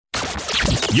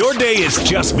Your day is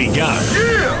just begun.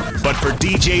 Yeah! But for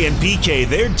DJ and PK,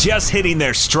 they're just hitting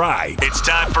their stride. It's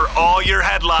time for all your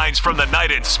headlines from the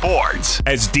night in sports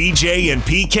as DJ and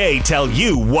PK tell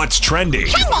you what's trending.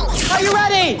 Are you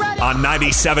ready? On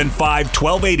 97.5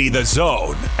 1280 The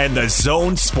Zone and The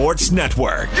Zone Sports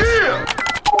Network. Yeah!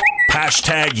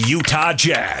 Hashtag Utah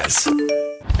Jazz.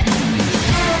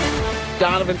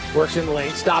 Donovan works in the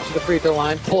lane, stops at the free throw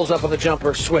line, pulls up on the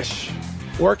jumper, swish.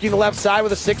 Working the left side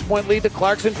with a 6-point lead to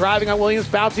Clarkson, driving on Williams,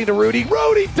 bouncing to Rudy.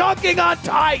 Rudy dunking on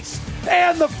Tice,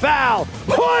 and the foul.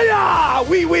 Hoya!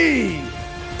 Wee!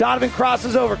 Donovan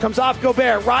crosses over, comes off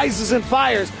Gobert, rises and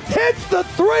fires, hits the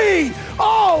three.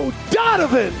 Oh,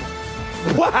 Donovan!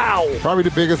 Wow! Probably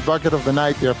the biggest bucket of the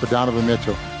night there for Donovan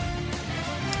Mitchell.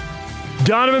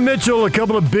 Donovan Mitchell, a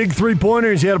couple of big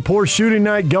three-pointers. He had a poor shooting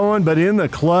night going, but in the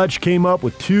clutch, came up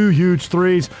with 2 huge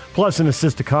threes, plus an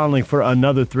assist to Conley for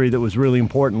another three that was really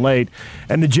important late.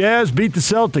 And the Jazz beat the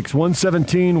Celtics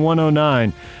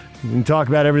 117-109. We can talk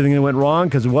about everything that went wrong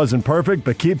because it wasn't perfect,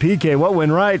 but keep PK, what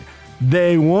went right?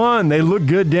 They won. They looked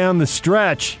good down the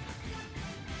stretch.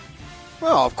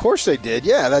 Well, of course they did.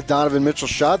 Yeah, that Donovan Mitchell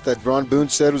shot that Ron Boone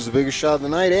said was the biggest shot of the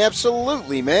night.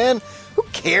 Absolutely, man. Who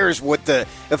cares what the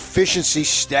efficiency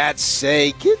stats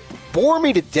say? Bore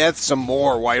me to death some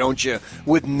more, why don't you,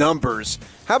 with numbers.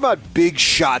 How about big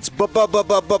shots?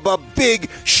 Big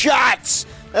shots!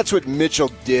 That's what Mitchell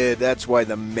did. That's why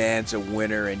the man's a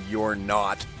winner and you're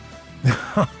not.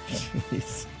 Oh,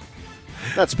 jeez.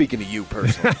 Not speaking to you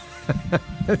personally.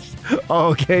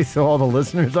 Okay, so all the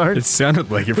listeners aren't? It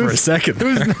sounded like it for a second.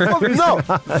 No,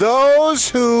 those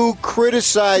who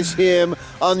criticize him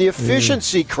on the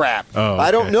efficiency crap. Oh, okay.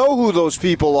 I don't know who those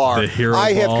people are. The hero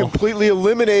I have ball. completely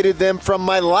eliminated them from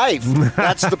my life.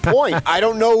 That's the point. I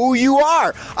don't know who you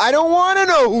are. I don't want to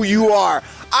know who you are.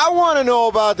 I want to know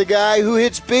about the guy who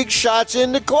hits big shots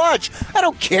in the clutch. I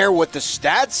don't care what the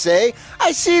stats say.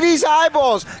 I see these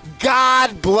eyeballs.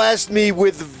 God blessed me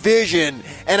with vision,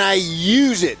 and I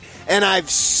use it, and I've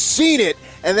seen it,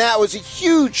 and that was a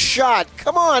huge shot.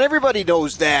 Come on, everybody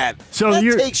knows that. So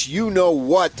that takes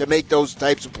you-know-what to make those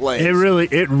types of plays.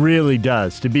 It really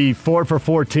does. To be 4 for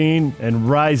 14 and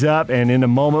rise up, and in a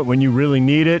moment when you really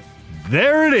need it,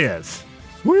 there it is.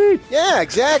 Sweet. Yeah,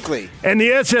 exactly. And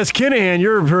the SS Kinahan,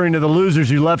 you're referring to the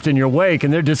losers you left in your wake,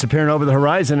 and they're disappearing over the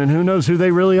horizon, and who knows who they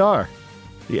really are.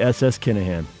 The SS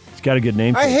Kinahan. It's got a good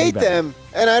name. I hate them,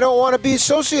 and I don't want to be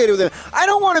associated with them. I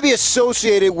don't want to be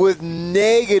associated with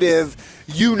negative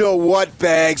you-know-what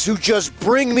bags who just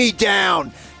bring me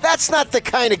down. That's not the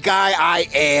kind of guy I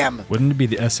am. Wouldn't it be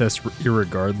the SS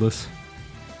irregardless?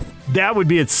 That would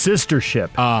be its sister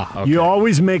ship. Okay. You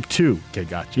always make 2. Okay,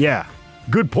 gotcha. Yeah.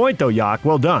 Good point, though, Yak.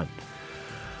 Well done.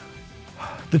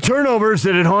 The turnovers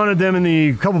that had haunted them in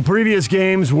the couple previous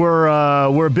games were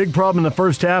a big problem in the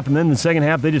first half, and then in the second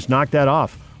half, they just knocked that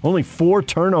off. Only 4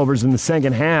 turnovers in the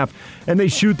second half, and they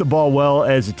shoot the ball well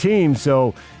as a team.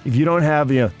 So if you don't have,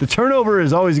 the turnover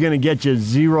is always going to get you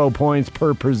 0 points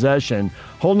per possession.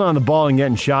 Holding on the ball and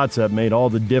getting shots up made all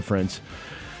the difference.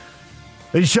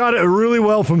 They shot it really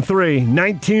well from 3,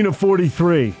 19 of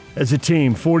 43 as a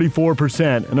team,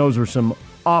 44%. And those were some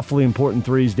awfully important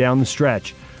threes down the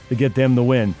stretch to get them the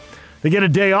win. They get a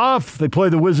day off. They play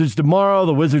the Wizards tomorrow.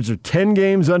 The Wizards are 10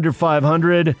 games under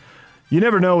 500. You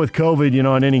never know with COVID,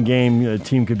 in any game, a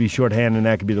team could be shorthanded, and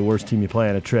that could be the worst team you play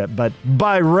on a trip. But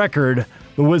by record,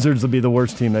 the Wizards will be the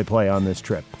worst team they play on this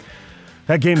trip.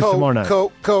 That game is tomorrow night.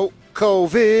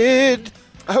 COVID.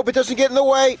 I hope it doesn't get in the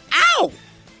way. Ow!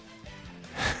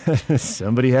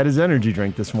 Somebody had his energy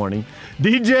drink this morning.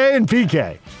 DJ and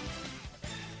PK.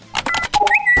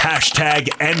 Hashtag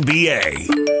NBA.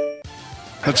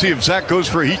 Let's see if Zach goes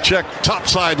for a heat check.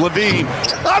 Topside, Levine.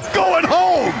 I'm going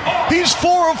home. He's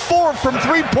 4 of 4 from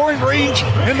three-point range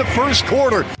in the first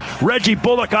quarter. Reggie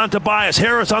Bullock on Tobias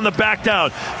Harris on the back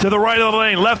down to the right of the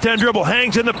lane. Left-hand dribble,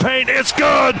 hangs in the paint. It's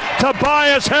good.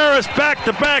 Tobias Harris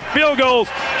back-to-back field goals.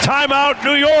 Timeout,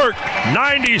 New York.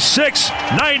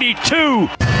 96-92.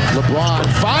 LeBron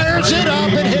fires it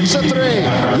up and hits a 3.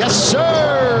 Yes,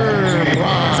 sir.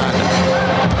 LeBron.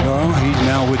 He's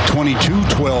now with 22,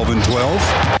 12, and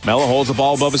 12. Melo holds the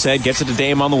ball above his head, gets it to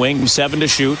Dame on the wing, 7 to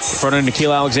shoot. In front of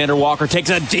Nickeil Alexander-Walker, takes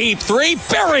a deep 3,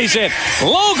 buries it.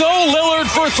 Logo Lillard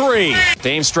for 3.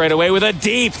 Dame straight away with a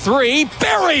deep 3,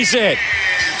 buries it.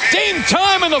 Dame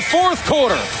time in the fourth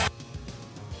quarter.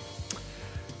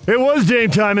 It was Dame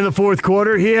time in the fourth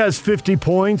quarter. He has 50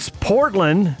 points.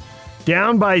 Portland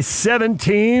down by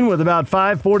 17 with about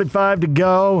 5:45 to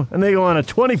go, and they go on a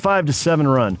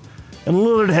 25-7 run. And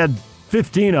Lillard had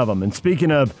 15 of them. And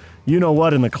speaking of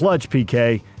you-know-what in the clutch,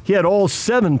 PK, he had all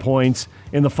 7 points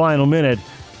in the final minute.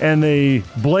 And the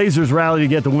Blazers rally to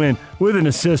get the win with an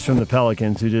assist from the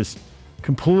Pelicans, who just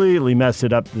completely messed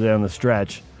it up down the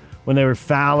stretch. When they were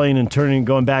fouling and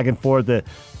going back and forth, the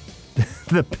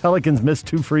Pelicans missed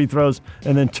 2 free throws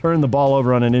and then turned the ball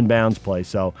over on an inbounds play.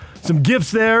 So some gifts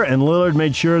there, and Lillard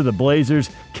made sure the Blazers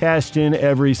cashed in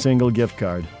every single gift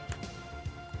card.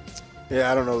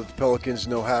 Yeah, I don't know that the Pelicans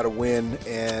know how to win,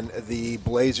 and the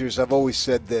Blazers, I've always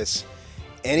said this,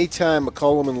 anytime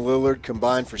McCollum and Lillard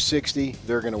combine for 60,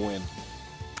 they're going to win.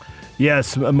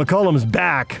 Yes, McCollum's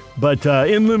back, but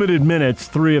in limited minutes,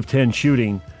 3 of 10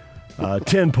 shooting,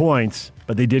 10 points,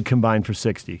 but they did combine for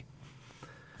 60.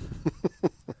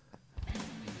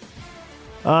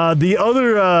 The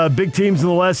other big teams in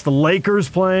the West, the Lakers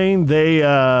playing, they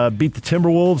beat the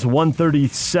Timberwolves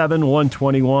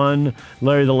 137-121.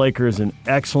 Larry the Laker is an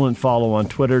excellent follow on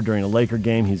Twitter during a Laker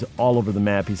game. He's all over the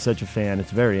map. He's such a fan. It's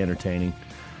very entertaining.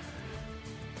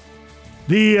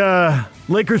 The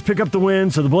Lakers pick up the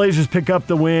win, so the Blazers pick up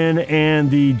the win,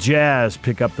 and the Jazz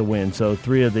pick up the win. So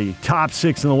 3 of the top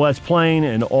 6 in the West playing,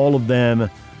 and all of them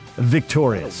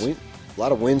victorious. A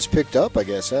lot of wins picked up, I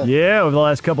guess, huh? Yeah, over the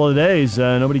last couple of days,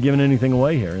 nobody giving anything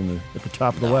away here at the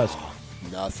top of the West.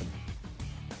 Nothing.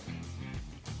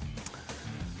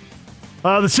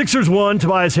 The Sixers won.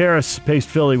 Tobias Harris paced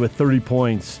Philly with 30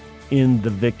 points in the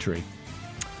victory.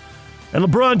 And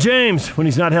LeBron James, when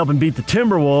he's not helping beat the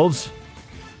Timberwolves,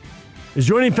 is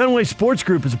joining Fenway Sports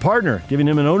Group as a partner, giving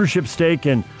him an ownership stake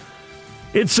in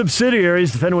its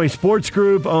subsidiaries. The Fenway Sports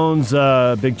Group owns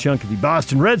a big chunk of the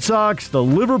Boston Red Sox, the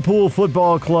Liverpool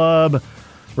Football Club,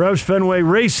 Roush Fenway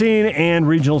Racing, and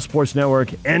Regional Sports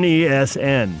Network,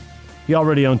 NESN. He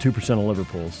already owned 2% of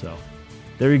Liverpool, so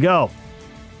there you go.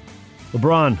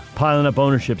 LeBron piling up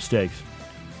ownership stakes.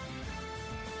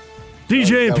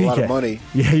 DJ and PK. A lot of money.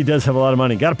 Yeah, he does have a lot of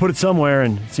money. Got to put it somewhere,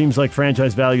 and it seems like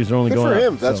franchise values are only Good going up. for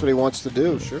him. That's what he wants to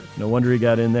do, sure. No wonder he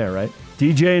got in there, right?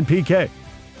 DJ and PK.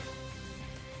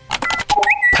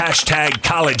 Hashtag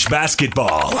college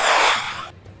basketball.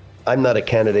 I'm not a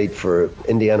candidate for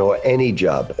Indiana or any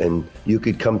job, and you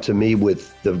could come to me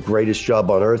with the greatest job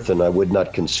on earth and I would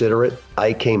not consider it.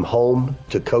 I came home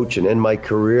to coach and end my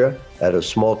career at a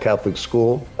small Catholic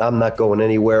school. I'm not going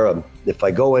anywhere. If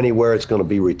I go anywhere, it's going to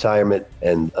be retirement,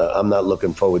 and I'm not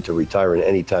looking forward to retiring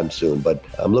anytime soon. But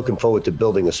I'm looking forward to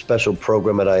building a special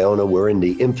program at Iona. We're in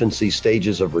the infancy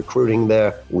stages of recruiting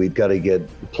there. We've got to get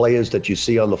players that you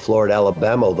see on the floor at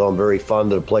Alabama, although I'm very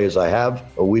fond of the players I have.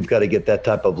 We've got to get that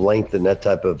type of length and that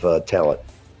type of talent.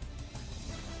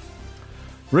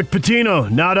 Rick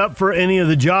Pitino, not up for any of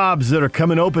the jobs that are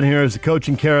coming open here as the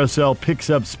coaching carousel picks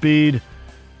up speed.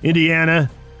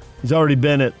 Indiana, he's already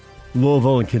been at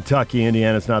Louisville and Kentucky.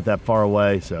 Indiana's not that far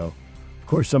away, so of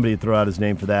course somebody would throw out his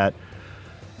name for that.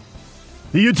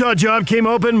 The Utah job came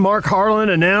open. Mark Harlan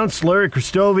announced Larry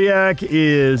Krystkowiak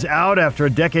is out after a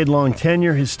decade-long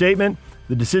tenure. His statement,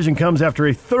 the decision comes after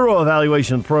a thorough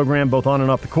evaluation of the program, both on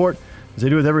and off the court, as they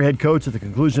do with every head coach at the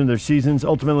conclusion of their seasons.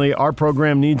 Ultimately, our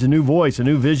program needs a new voice, a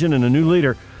new vision, and a new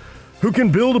leader who can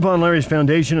build upon Larry's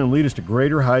foundation and lead us to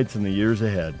greater heights in the years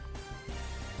ahead.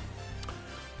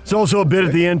 There's also a bit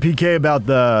at the NPK about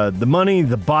the money,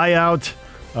 the buyout.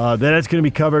 That's going to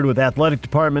be covered with athletic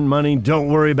department money. Don't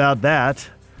worry about that.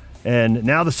 And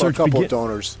now the search a couple of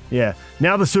donors. Yeah.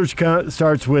 Now the search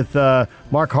starts with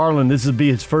Mark Harlan. This will be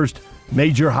his first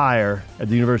major hire at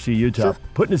the University of Utah, sure,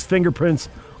 putting his fingerprints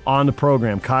on the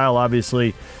program. Kyle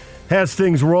obviously has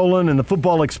things rolling, and the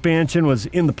football expansion was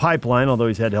in the pipeline, although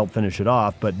he's had to help finish it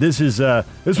off. But this one's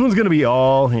going to be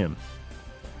all him.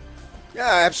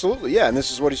 Yeah, absolutely. Yeah, and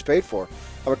this is what he's paid for.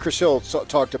 Chris Hill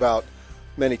talked about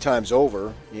many times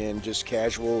over in just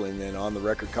casual and then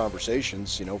on-the-record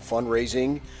conversations,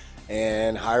 fundraising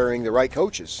and hiring the right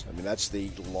coaches. I mean, that's the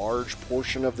large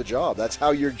portion of the job. That's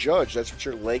how you're judged. That's what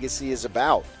your legacy is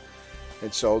about.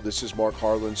 And so this is Mark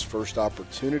Harlan's first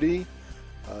opportunity.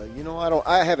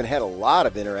 I haven't had a lot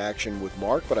of interaction with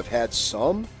Mark, but I've had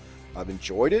some. I've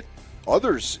enjoyed it.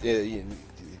 Others,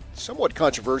 somewhat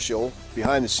controversial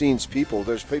behind-the-scenes people.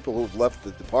 There's people who've left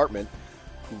the department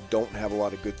who don't have a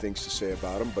lot of good things to say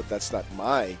about him, but that's not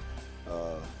my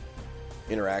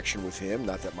interaction with him.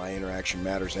 Not that my interaction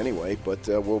matters anyway, but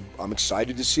I'm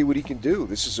excited to see what he can do.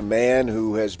 This is a man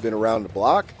who has been around the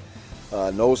block,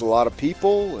 knows a lot of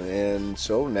people, and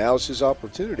so now's his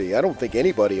opportunity. I don't think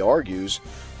anybody argues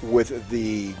with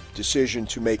the decision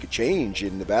to make a change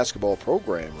in the basketball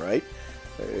program, right?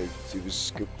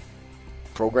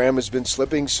 Program has been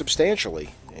slipping substantially,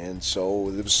 and so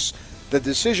the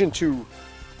decision to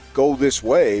go this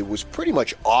way was pretty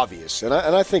much obvious, and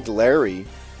I think Larry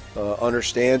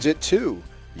understands it too.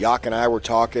 Yak and I were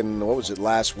talking,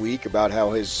 last week, about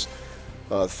how his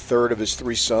third of his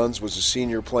 3 sons was a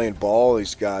senior playing ball.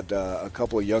 He's got a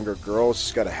couple of younger girls.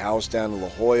 He's got a house down in La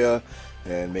Jolla,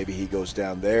 and maybe he goes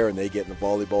down there and they get in the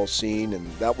volleyball scene.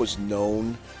 And that was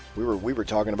known. We were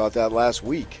talking about that last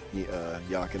week.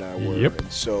 Yak and I were. Yep.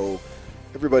 And so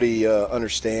everybody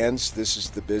understands this is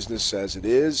the business as it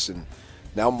is, and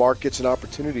now Mark gets an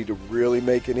opportunity to really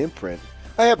make an imprint.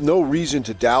 I have no reason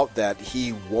to doubt that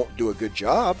he won't do a good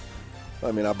job.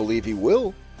 I mean, I believe he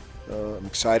will. I'm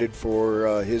excited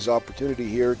for his opportunity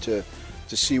here to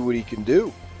see what he can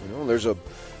do. You know,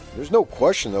 there's no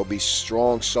question there'll be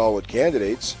strong, solid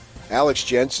candidates. Alex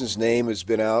Jensen's name has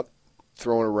been out,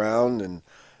 thrown around, and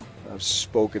I've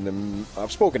spoken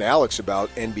to Alex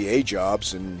about NBA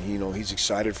jobs, and he's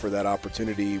excited for that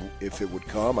opportunity if it would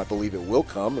come. I believe it will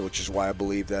come, which is why I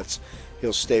believe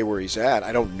he'll stay where he's at.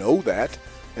 I don't know that,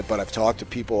 but I've talked to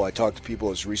people. I talked to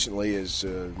people as recently as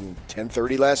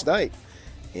 10:30 last night,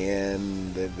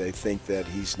 and they think that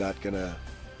he's not going to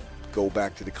go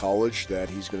back to the college, that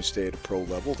he's going to stay at a pro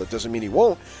level. That doesn't mean he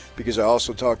won't, because I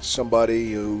also talked to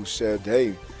somebody who said,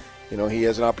 hey, he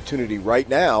has an opportunity right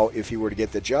now, if he were to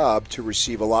get the job, to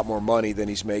receive a lot more money than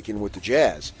he's making with the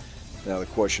Jazz. Now, the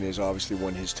question is obviously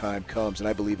when his time comes, and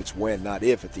I believe it's when, not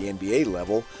if, at the NBA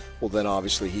level. Well, then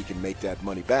obviously he can make that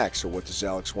money back. So what does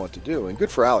Alex want to do? And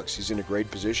good for Alex. He's in a great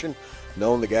position.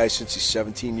 Known the guy since he's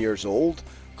 17 years old.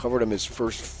 Covered him his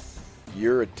first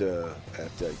year at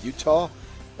Utah.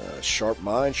 Sharp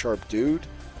mind, sharp dude.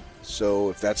 So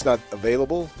if that's not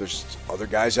available, there's other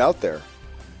guys out there.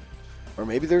 Or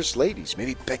maybe there's ladies.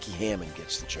 Maybe Becky Hammond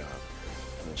gets the job.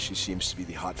 She seems to be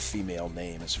the hot female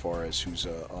name as far as who's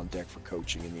on deck for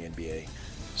coaching in the NBA.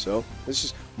 So this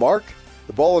is Mark.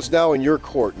 The ball is now in your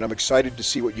court, and I'm excited to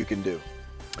see what you can do.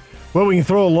 Well, we can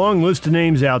throw a long list of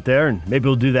names out there, and maybe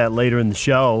we'll do that later in the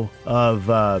show,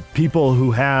 of people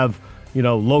who have,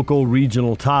 local,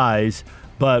 regional ties.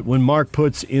 But when Mark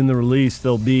puts in the release,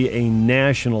 there'll be a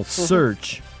national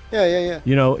search. Yeah.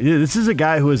 This is a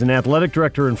guy who is an athletic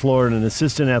director in Florida and an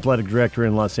assistant athletic director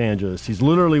in Los Angeles. He's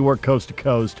literally worked coast to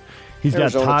coast. He's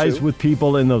Arizona got ties too. with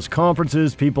people in those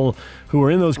conferences. People who are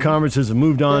in those conferences have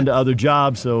moved on to other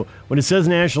jobs. So when it says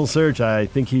national search, I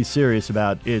think he's serious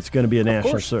about it's going to be a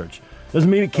national search. Doesn't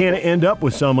mean it can't end up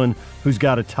with someone who's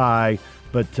got a tie,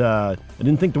 but I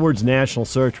didn't think the words national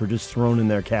search were just thrown in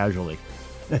there casually.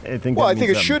 I think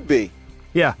it should be.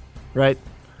 Yeah, right.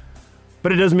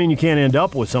 But it doesn't mean you can't end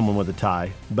up with someone with a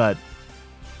tie. But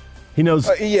he knows.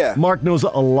 Mark knows a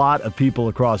lot of people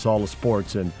across all the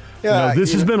sports, and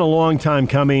this has been a long time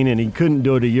coming. And he couldn't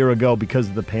do it a year ago because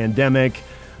of the pandemic.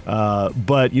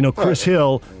 But Chris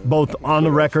Hill, both on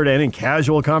the record and in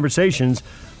casual conversations,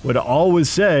 would always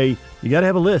say you got to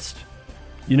have a list.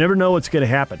 You never know what's going to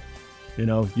happen.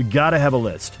 You got to have a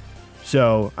list.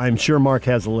 So I'm sure Mark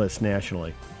has a list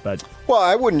nationally. But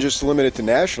I wouldn't just limit it to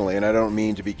nationally, and I don't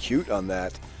mean to be cute on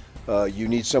that. You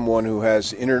need someone who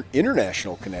has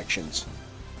international connections,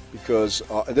 because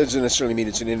it doesn't necessarily mean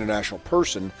it's an international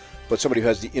person, but somebody who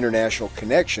has the international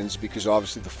connections, because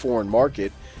obviously the foreign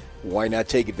market, why not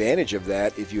take advantage of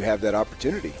that if you have that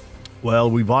opportunity?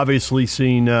 Well, we've obviously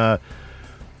seen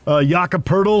Jakob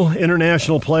Poeltl,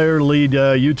 international player, lead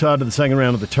Utah to the second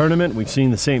round of the tournament. We've seen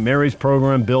the St. Mary's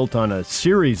program built on a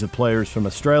series of players from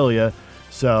Australia.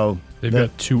 So they've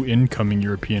got 2 incoming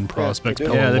European prospects. They've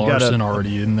Larson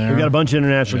already in there. We've got a bunch of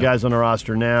international guys on the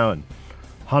roster now, and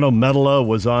Hanno Metala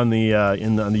was on the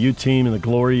on the U team in the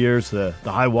glory years, the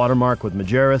high water mark with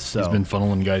Majerus. So he's been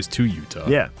funneling guys to Utah.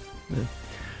 Yeah.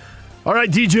 All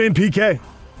right, DJ and PK.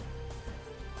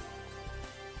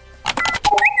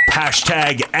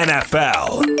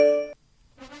 #NFL.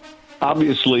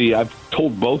 Obviously, I've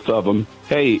told both of them,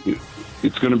 hey,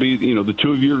 it's going to be, the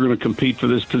two of you are going to compete for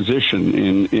this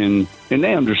position, and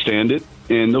they understand it,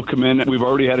 and they'll come in. We've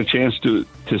already had a chance to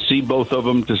see both of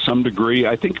them to some degree.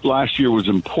 I think last year was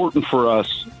important for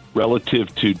us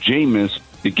relative to Jameis.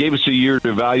 It gave us a year to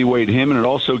evaluate him, and it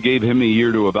also gave him a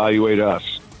year to evaluate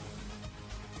us.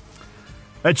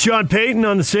 That's Sean Payton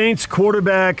on the Saints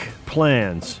quarterback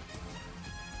plans.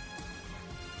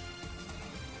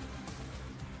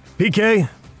 PK?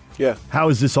 Yeah. How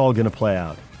is this all going to play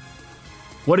out?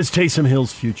 What is Taysom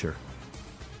Hill's future?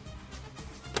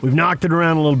 We've knocked it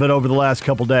around a little bit over the last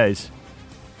couple days.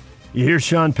 You hear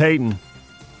Sean Payton.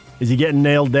 Is he getting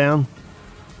nailed down?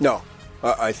 No.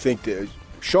 I think that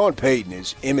Sean Payton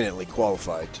is eminently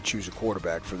qualified to choose a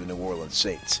quarterback for the New Orleans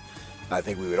Saints. I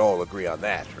think we would all agree on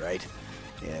that, right?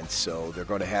 And so they're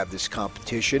going to have this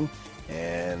competition.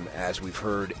 And as we've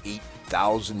heard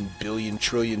 8,000 billion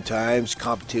trillion times,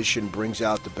 competition brings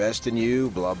out the best in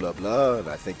you, blah, blah, blah. And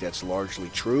I think that's largely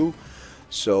true.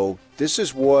 So this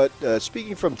is what,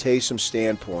 speaking from Taysom's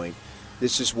standpoint,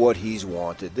 this is what he's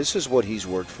wanted. This is what he's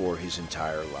worked for his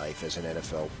entire life as an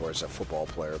NFL or as a football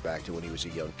player back to when he was a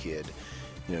young kid.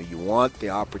 You know, you want the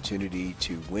opportunity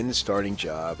to win the starting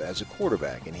job as a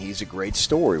quarterback, and he's a great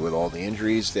story with all the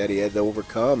injuries that he had to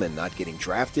overcome and not getting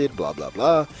drafted, blah, blah,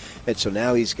 blah. And so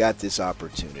now he's got this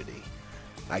opportunity.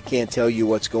 I can't tell you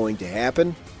what's going to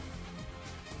happen,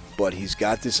 but he's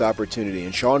got this opportunity.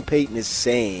 And Sean Payton is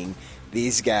saying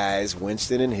these guys,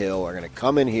 Winston and Hill, are going to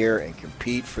come in here and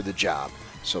compete for the job.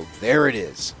 So there it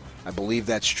is. I believe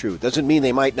that's true. It doesn't mean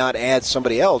they might not add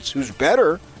somebody else who's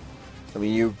better. I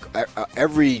mean,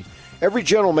 every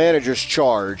general manager's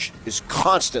charge is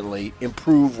constantly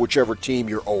improve whichever team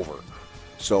you're over.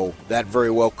 So that very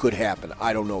well could happen.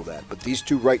 I don't know that. But these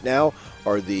two right now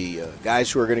are the guys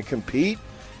who are going to compete.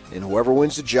 And whoever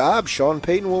wins the job, Sean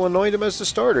Payton will anoint him as the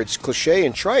starter. It's cliche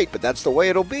and trite, but that's the way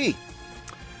it'll be.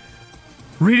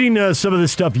 Reading some of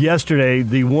this stuff yesterday,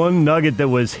 the one nugget that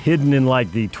was hidden in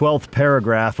like the 12th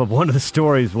paragraph of one of the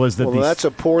stories was that that's a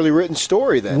poorly written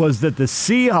story then. Was that the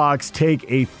Seahawks take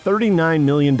a $39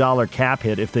 million cap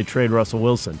hit if they trade Russell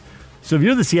Wilson. So if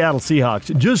you're the Seattle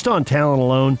Seahawks, just on talent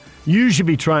alone, you should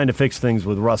be trying to fix things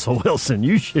with Russell Wilson.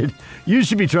 You should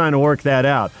be trying to work that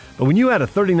out. But when you had a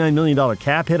 $39 million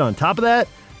cap hit on top of that,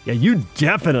 yeah, you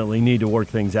definitely need to work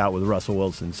things out with Russell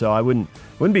Wilson. So I wouldn't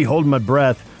be holding my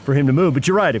breath for him to move. But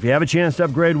you're right. If you have a chance to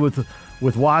upgrade with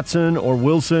Watson or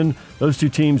Wilson, those two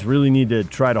teams really need to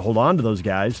try to hold on to those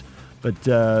guys. But,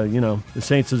 the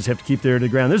Saints just have to keep their ear to the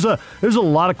ground. There's a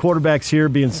lot of quarterbacks here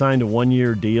being signed to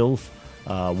one-year deals.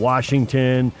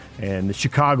 Washington and the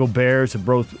Chicago Bears have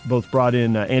both brought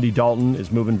in Andy Dalton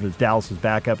is moving from Dallas's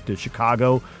backup to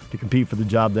Chicago to compete for the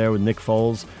job there with Nick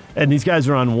Foles. And these guys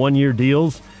are on one-year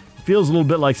deals. It feels a little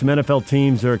bit like some NFL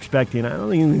teams are expecting, I don't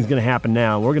think anything's going to happen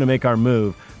now. We're going to make our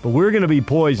move. But we're going to be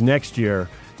poised next year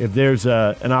if there's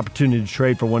an opportunity to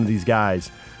trade for one of these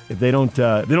guys. If they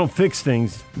don't fix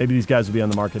things, maybe these guys will be on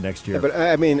the market next year. Yeah, but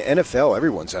I mean, NFL,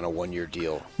 everyone's on a one-year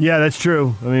deal. Yeah, that's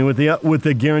true. I mean, with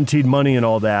the guaranteed money and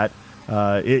all that,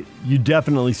 you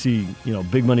definitely see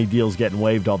big money deals getting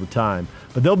waived all the time.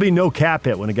 But there'll be no cap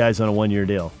hit when a guy's on a one-year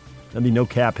deal. There'll be no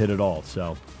cap hit at all.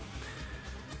 So.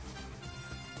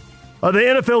 The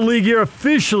NFL league year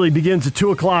officially begins at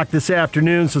 2 o'clock this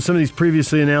afternoon, so some of these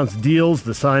previously announced deals,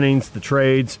 the signings, the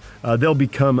trades, they'll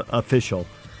become official.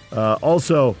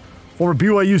 Also, former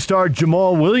BYU star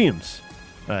Jamal Williams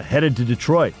headed to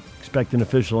Detroit. Expect an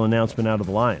official announcement out of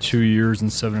the Lions. 2 years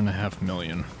and $7.5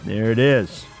 million. There it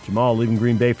is. Jamal leaving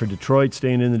Green Bay for Detroit,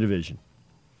 staying in the division.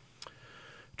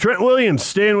 Trent Williams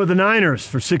staying with the Niners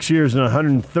for 6 years and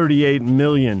 $138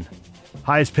 million.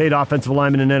 Highest paid offensive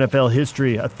lineman in NFL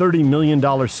history, a $30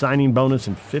 million signing bonus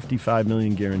and $55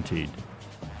 million guaranteed.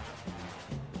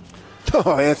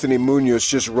 Oh, Anthony Munoz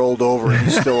just rolled over and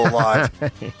he's still alive.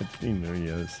 Anthony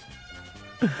Munoz.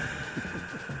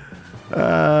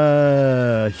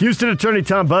 Houston attorney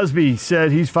Tom Busby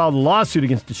said he's filed a lawsuit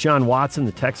against Deshaun Watson,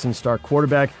 the Texans star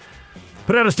quarterback.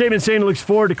 Put out a statement saying he looks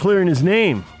forward to clearing his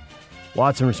name.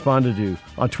 Watson responded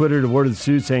on Twitter to word of the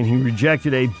suit saying he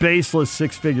rejected a baseless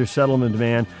six-figure settlement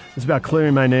demand. It's about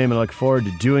clearing my name, and I look forward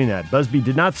to doing that. Busby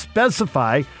did not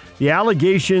specify the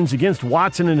allegations against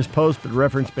Watson in his post, but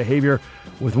referenced behavior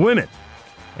with women,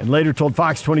 and later told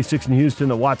Fox 26 in Houston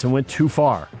that Watson went too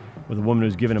far with a woman who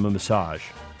was giving him a massage.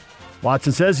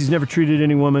 Watson says he's never treated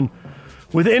any woman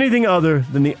with anything other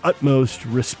than the utmost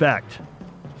respect.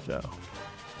 So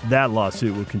that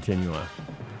lawsuit will continue on.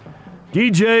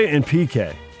 DJ and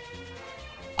PK.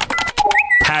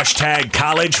 Hashtag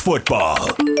college football.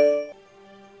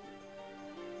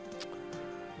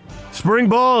 Spring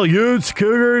ball, Utes,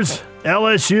 Cougars,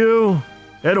 LSU,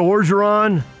 Ed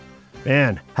Orgeron.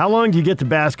 Man, how long do you get to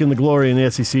bask in the glory in the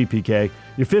SEC, PK?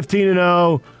 You're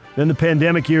 15-0. Then the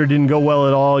pandemic year didn't go well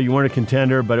at all. You weren't a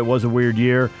contender, but it was a weird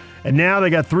year. And now they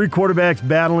got three quarterbacks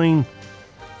battling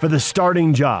for the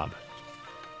starting job.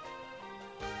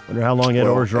 Wonder how long Ed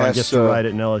Orgeron gets to ride it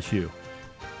in LSU.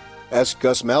 That's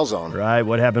Gus Malzahn. Right,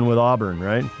 what happened with Auburn,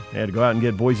 right? They had to go out and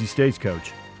get Boise State's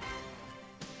coach.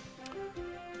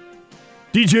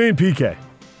 DJ and PK.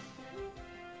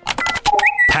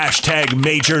 Hashtag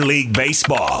Major League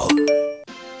Baseball.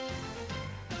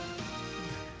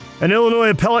 An Illinois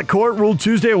appellate court ruled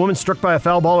Tuesday a woman struck by a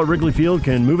foul ball at Wrigley Field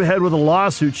can move ahead with a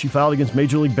lawsuit she filed against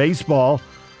Major League Baseball.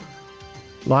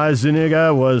 Liza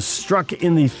Zuniga was struck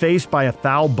in the face by a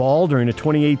foul ball during a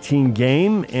 2018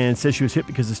 game and says she was hit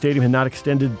because the stadium had not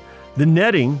extended the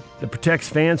netting that protects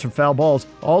fans from foul balls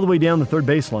all the way down the third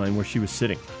baseline where she was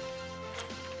sitting.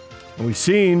 And we've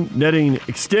seen netting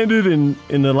extended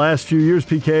in the last few years,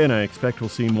 PK, and I expect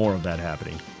we'll see more of that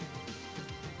happening.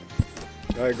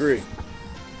 I agree.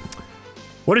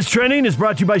 What is Trending is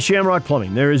brought to you by Shamrock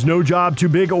Plumbing. There is no job too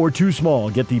big or too small.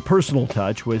 Get the personal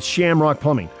touch with Shamrock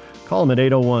Plumbing. Call them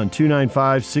at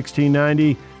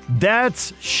 801-295-1690.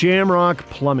 That's Shamrock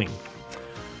Plumbing.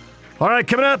 All right,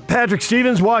 coming up, Patrick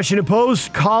Stevens, Washington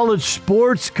Post, college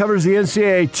sports, covers the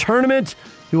NCAA tournament.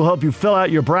 He will help you fill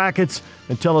out your brackets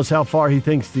and tell us how far he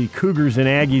thinks the Cougars and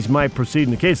Aggies might proceed.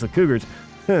 In the case of the Cougars,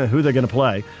 who they're going to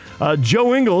play.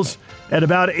 Joe Ingles at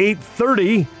about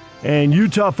 8:30, and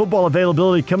Utah football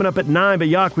availability coming up at 9. But,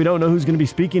 Yak, we don't know who's going to be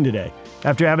speaking today.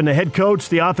 After having the head coach,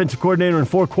 the offensive coordinator, and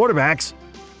 4 quarterbacks.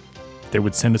 They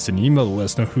would send us an email to let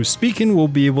us know who's speaking. We'll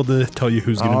be able to tell you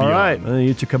who's going to be on. All right,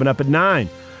 you two coming up at 9.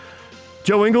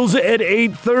 Joe Ingles at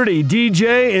 8:30.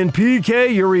 DJ and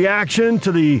PK, your reaction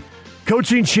to the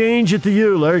coaching change at the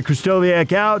U. Larry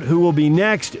Krystkowiak out. Who will be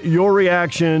next? Your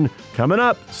reaction coming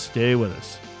up. Stay with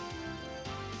us.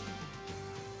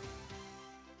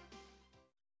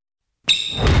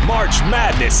 March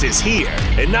Madness is here,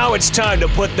 and now it's time to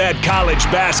put that college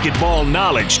basketball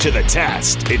knowledge to the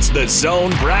test. It's the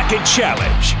Zone Bracket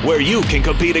Challenge, where you can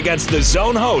compete against the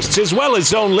Zone hosts as well as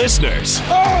Zone listeners.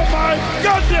 Oh, my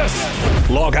goodness!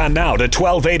 Log on now to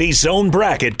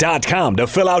 1280zonebracket.com to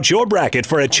fill out your bracket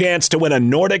for a chance to win a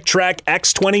Nordic Trek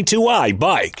X22i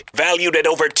bike, valued at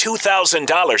over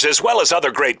 $2,000, as well as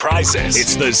other great prizes.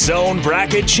 It's the Zone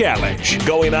Bracket Challenge,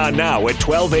 going on now at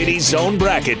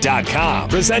 1280zonebracket.com.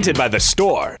 Presented by The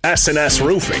Store, S&S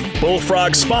Roofing,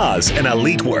 Bullfrog Spas, and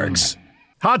Elite Works.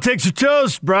 Hot Takes or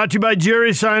Toast, brought to you by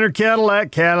Jerry Seiner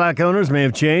Cadillac. Cadillac owners may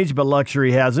have changed, but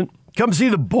luxury hasn't. Come see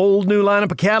the bold new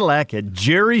lineup of Cadillac at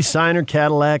Jerry Seiner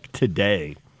Cadillac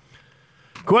today.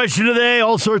 Question of the day,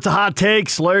 all sorts of hot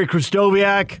takes. Larry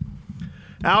Krystkowiak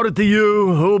out at the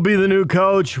U. Who will be the new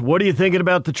coach? What are you thinking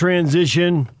about the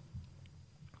transition?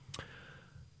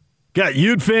 Got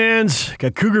Ute fans,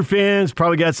 got Cougar fans,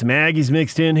 probably got some Aggies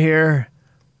mixed in here.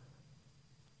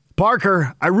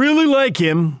 Parker, I really like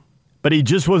him, but he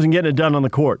just wasn't getting it done on the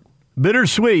court.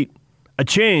 Bittersweet. A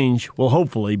change will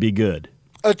hopefully be good.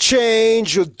 A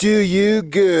change will do you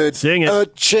good. Sing it. A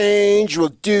change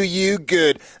will do you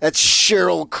good. That's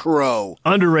Sheryl Crow.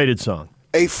 Underrated song.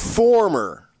 A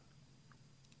former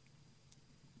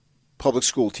public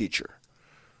school teacher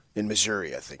in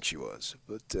Missouri, I think she was.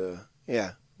 But,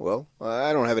 yeah. Well,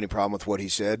 I don't have any problem with what he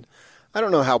said. I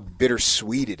don't know how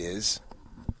bittersweet it is.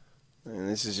 I mean,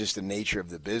 this is just the nature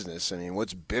of the business. I mean,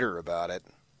 what's bitter about it?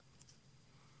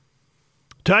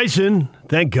 Tyson,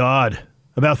 thank God.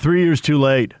 About 3 years too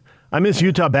late. I miss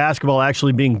Utah basketball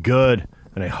actually being good,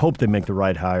 and I hope they make the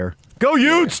right hire. Go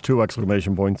Utes! 2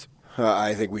 exclamation points.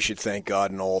 I think we should thank God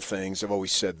in all things. I've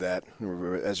always said that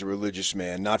as a religious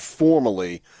man. Not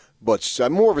formally, but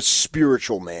I'm more of a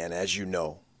spiritual man, as you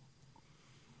know.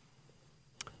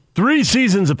 3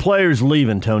 seasons of players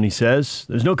leaving, Tony says.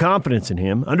 There's no confidence in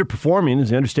him. Underperforming is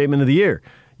the understatement of the year.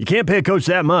 You can't pay a coach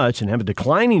that much and have a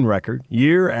declining record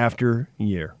year after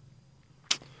year.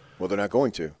 Well, they're not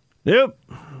going to. Yep.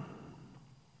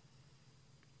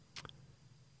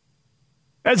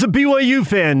 As a BYU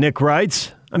fan, Nick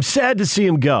writes, I'm sad to see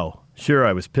him go. Sure,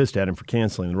 I was pissed at him for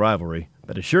canceling the rivalry,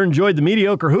 but I sure enjoyed the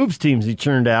mediocre hoops teams he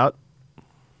churned out.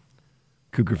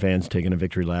 Cougar fans taking a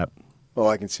victory lap. Oh,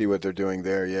 I can see what they're doing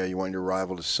there. Yeah, you want your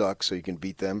rival to suck so you can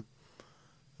beat them.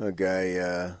 A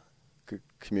guy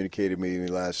communicated with me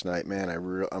last night. Man,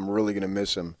 I'm really going to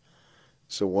miss him.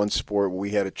 So one sport we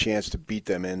had a chance to beat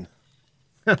them in.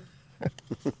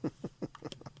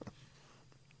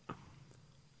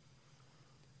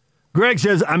 Greg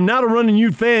says, I'm not a running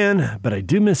Ute fan, but I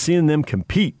do miss seeing them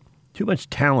compete. Too much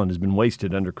talent has been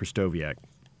wasted under Krystkowiak.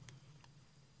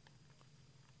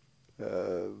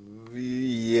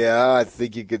 Yeah, I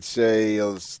think you could say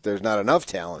there's not enough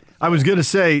talent. I was going to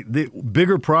say the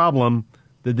bigger problem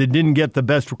that they didn't get the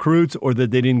best recruits or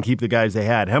that they didn't keep the guys they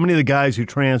had. How many of the guys who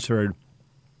transferred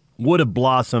would have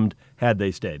blossomed had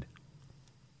they stayed?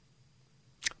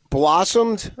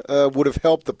 Blossomed would have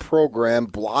helped the program.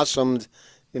 Blossomed,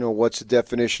 what's the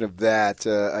definition of that?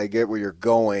 I get where you're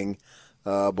going,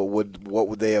 but what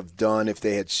would they have done if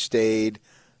they had stayed?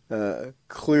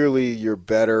 Clearly, you're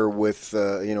better with,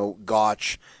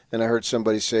 Gotch. And I heard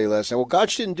somebody say last night, well,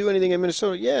 Gotch didn't do anything in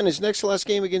Minnesota. Yeah, in his next to last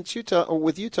game against Utah,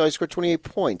 he scored 28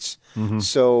 points. Mm-hmm.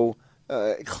 So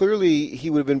clearly, he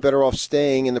would have been better off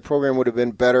staying, and the program would have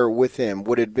been better with him.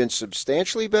 Would it have been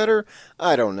substantially better?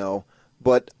 I don't know.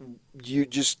 But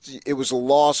it was a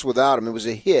loss without him. It was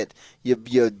a hit. You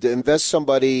invest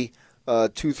somebody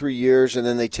 2-3 years, and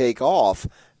then they take off.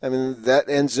 I mean, that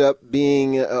ends up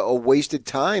being a wasted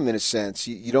time in a sense.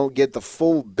 You don't get the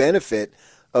full benefit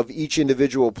of each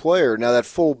individual player. Now, that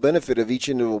full benefit of each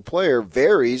individual player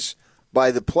varies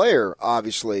by the player,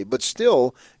 obviously, but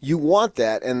still, you want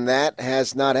that, and that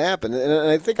has not happened. And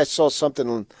I think I saw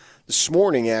something this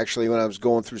morning, actually, when I was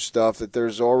going through stuff, that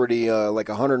there's already like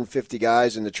 150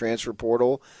 guys in the transfer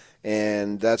portal,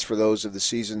 and that's for those of the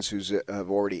seasons who have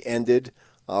already ended.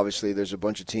 Obviously, there's a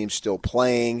bunch of teams still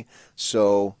playing.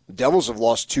 So the Devils have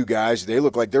lost 2 guys. They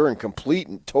look like they're in complete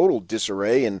and total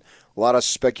disarray, and a lot of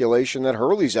speculation that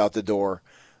Hurley's out the door.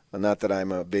 Not that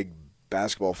I'm a big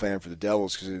basketball fan for the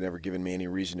Devils because they've never given me any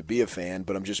reason to be a fan,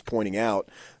 but I'm just pointing out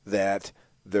that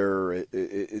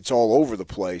it's all over the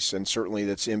place, and certainly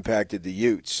that's impacted the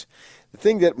Utes. The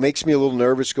thing that makes me a little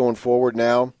nervous going forward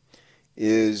now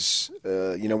is,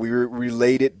 we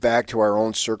relate it back to our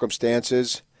own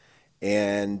circumstances.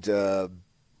 And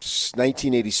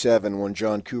 1987, when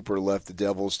John Cooper left the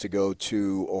Devils to go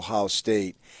to Ohio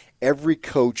State, every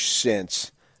coach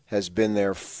since has been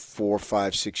there 4,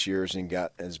 5, 6 years and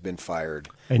has been fired.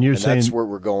 And you're saying that's where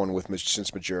we're going with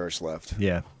since Majerus left.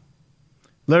 Yeah.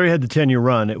 Larry had the 10-year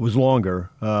run. It was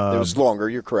longer. It was longer.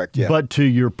 You're correct, yeah. But to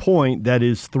your point, that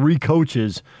is 3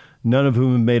 coaches, none of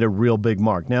whom have made a real big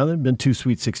mark. Now, there have been 2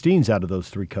 Sweet 16s out of those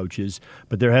 3 coaches,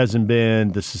 but there hasn't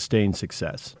been the sustained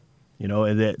success.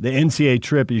 The NCAA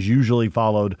trip is usually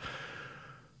followed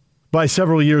by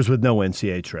several years with no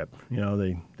NCAA trip.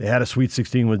 They had a Sweet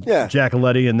 16 with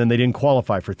Giacoletti, and then they didn't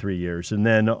qualify for 3 years. And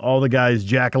then all the guys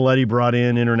Giacoletti brought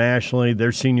in internationally,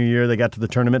 their senior year, they got to the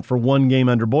tournament for 1 game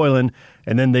under Boylan,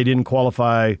 and then they didn't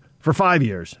qualify for 5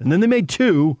 years. And then they made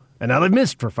 2, and now they've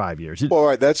missed for 5 years. All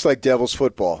right, that's like Devils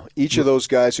football. Each of those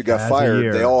guys who got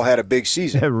fired, they all had a big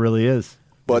season. It really is.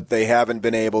 But they haven't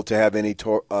been able to have any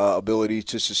ability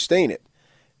to sustain it.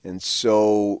 And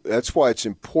so that's why it's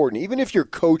important. Even if your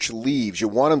coach leaves, you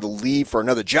want him to leave for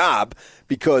another job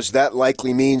because that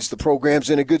likely means the program's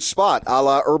in a good spot, a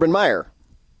la Urban Meyer.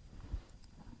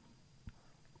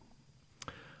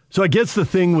 So I guess the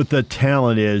thing with the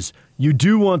talent is you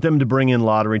do want them to bring in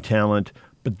lottery talent,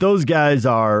 but those guys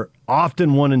are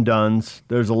often one-and-dones.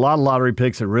 There's a lot of lottery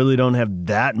picks that really don't have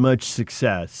that much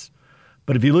success.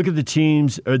 But if you look at the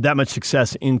teams, or that much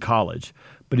success in college,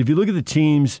 but if you look at the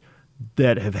teams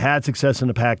that have had success in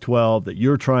the Pac-12 that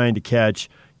you're trying to catch,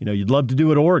 you'd love to do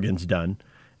what Oregon's done.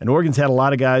 And Oregon's had a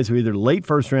lot of guys who are either late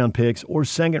first-round picks or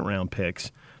second-round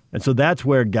picks. And so that's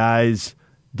where guys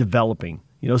developing.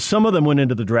 Some of them went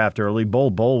into the draft early.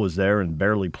 Bol was there and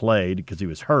barely played because he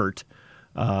was hurt.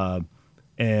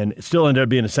 And it still ended up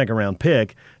being a second-round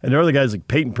pick. And there are other guys like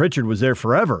Peyton Pritchard was there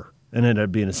forever and ended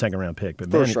up being a second-round pick.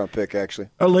 But first-round pick, actually.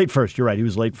 Oh, late first. You're right. He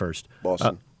was late first.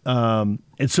 Boston.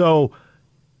 And so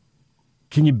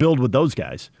can you build with those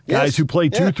guys? Guys who play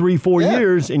 2, 3, 4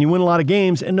 years and you win a lot of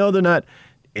games, and no, they're not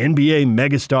NBA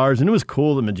megastars. And it was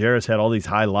cool that Majerus had all these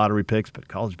high lottery picks, but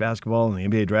college basketball and the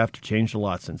NBA draft have changed a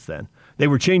lot since then. They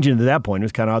were changing to that point. It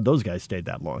was kind of odd those guys stayed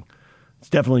that long. It's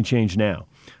definitely changed now.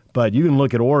 But you can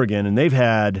look at Oregon, and they've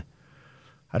had,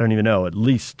 I don't even know, at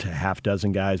least a half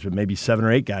dozen guys, but maybe 7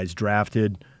 or 8 guys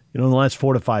drafted, in the last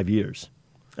 4 to 5 years.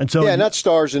 And so, not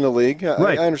stars in the league.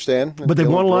 Right. I understand. But they've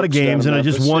won a lot of games, and I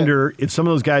just wonder if some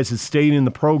of those guys had stayed in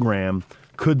the program,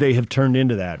 could they have turned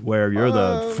into that, where you're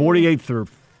the 48th or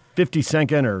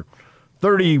 52nd or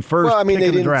 31st pick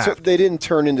of the draft? They didn't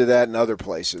turn into that in other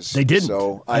places. They didn't.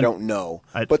 So I don't know.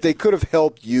 But they could have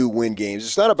helped you win games.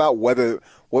 It's not about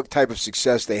what type of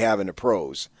success they have in the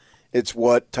pros. It's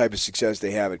what type of success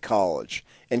they have at college.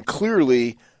 And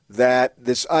clearly that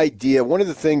this idea, one of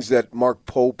the things that Mark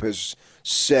Pope has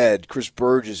said, Chris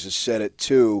Burgess has said it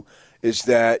too, is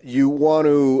that you want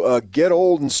to get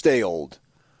old and stay old.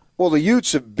 Well, the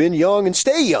Utes have been young and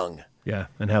stay young. Yeah,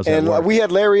 and how's that work? We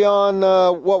had Larry on,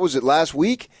 last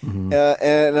week? Mm-hmm.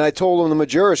 And I told him the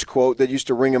Majerus quote that used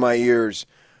to ring in my ears.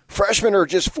 Freshmen are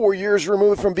just 4 years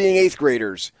removed from being 8th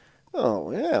graders.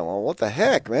 Oh, yeah, well, what the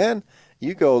heck, man?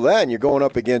 You go that, and you're going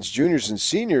up against juniors and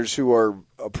seniors who are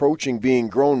approaching being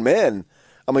grown men.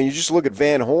 I mean, you just look at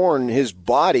Van Horn, his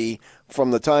body from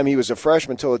the time he was a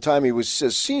freshman till the time he was a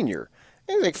senior.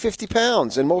 He was like 50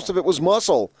 pounds, and most of it was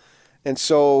muscle. And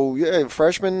so,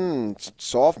 freshmen,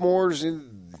 sophomores,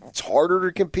 it's harder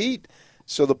to compete.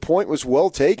 So the point was well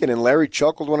taken, and Larry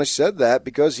chuckled when I said that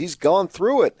because he's gone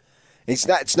through it.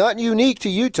 It's not unique to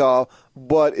Utah,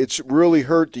 but it's really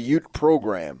hurt the Ute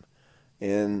program.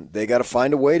 And they got to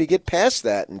find a way to get past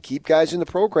that and keep guys in the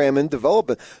program and develop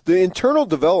it. The internal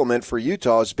development for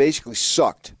Utah has basically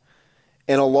sucked.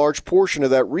 And a large portion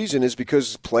of that reason is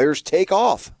because players take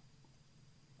off.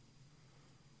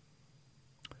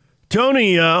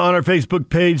 Tony on our Facebook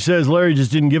page says Larry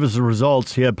just didn't give us the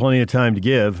results. He had plenty of time to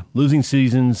give. Losing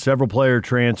seasons, several player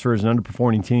transfers, and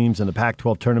underperforming teams in the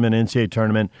Pac-12 tournament, NCAA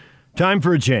tournament. Time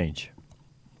for a change.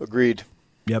 Agreed.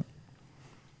 Yep.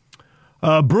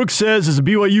 Brooks says, as a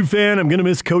BYU fan, I'm going to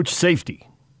miss Coach Safety.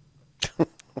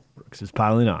 Brooks is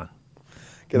piling on.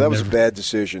 Okay, that was a bad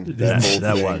decision.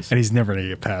 That was. And he's never going to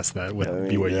get past that with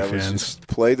BYU fans. Just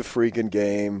play the freaking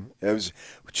game. It was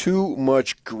too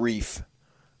much grief.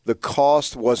 The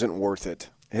cost wasn't worth it.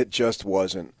 It just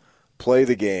wasn't. Play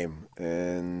the game.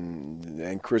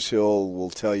 And Chris Hill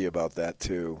will tell you about that,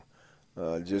 too.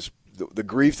 Just the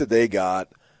grief that they got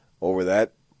over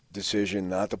that decision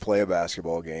not to play a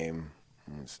basketball game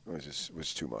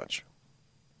was too much.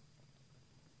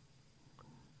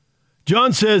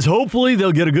 John says, hopefully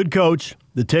they'll get a good coach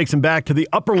that takes them back to the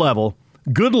upper level.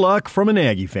 Good luck from an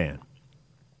Aggie fan.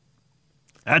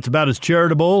 That's about as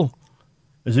charitable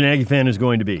as an Aggie fan is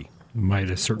going to be.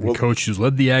 Might a certain coach who's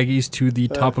led the Aggies to the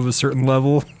top of a certain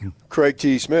level. Craig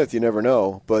T. Smith, you never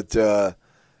know. But, the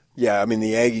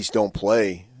Aggies don't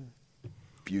play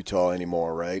Utah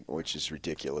anymore, right? Which is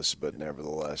ridiculous, but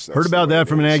nevertheless. Heard about that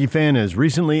from an Aggie fan as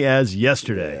recently as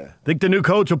yesterday. Yeah. Think the new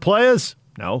coach will play us?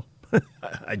 No,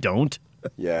 I don't.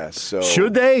 Yeah, so.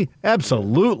 Should they?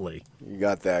 Absolutely. You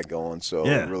got that going, so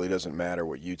It really doesn't matter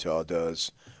what Utah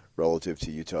does relative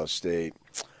to Utah State.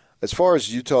 As far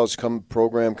as Utah's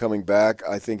program coming back,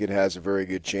 I think it has a very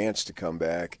good chance to come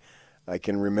back. I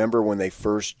can remember when they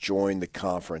first joined the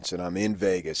conference, and I'm in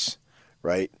Vegas,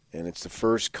 right? And it's the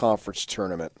first conference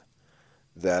tournament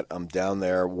that I'm down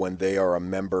there when they are a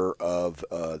member of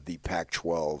the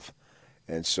Pac-12.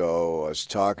 And so I was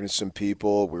talking to some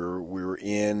people. We were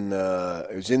in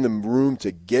it was in the room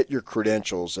to get your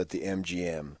credentials at the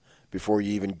MGM before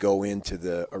you even go into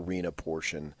the arena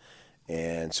portion.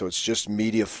 And so it's just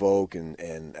media folk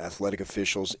and athletic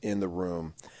officials in the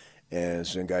room. And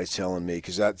some guy's telling me,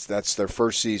 because that's their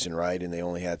first season, right? And they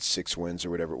only had 6 wins or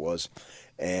whatever it was.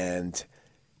 And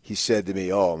he said to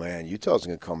me, oh, man, Utah's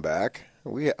going to come back.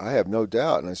 I have no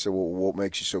doubt. And I said, well, what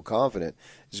makes you so confident?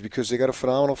 Is because they got a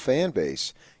phenomenal fan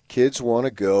base. Kids want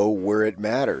to go where it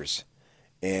matters.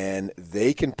 And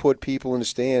they can put people in the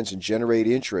stands and generate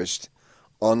interest,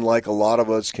 unlike a lot of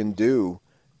us can do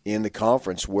in the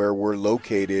conference where we're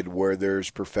located, where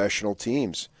there's professional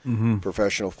teams,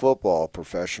 professional football,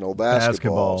 professional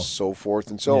basketball, so forth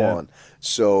and so on.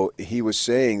 So he was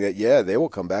saying that, they will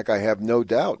come back. I have no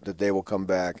doubt that they will come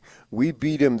back. We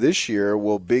beat him this year.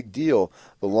 Well, big deal.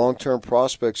 The long-term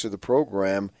prospects of the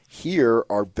program here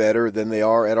are better than they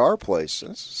are at our place.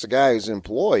 This is a guy who's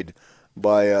employed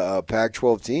by a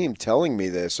Pac-12 team telling me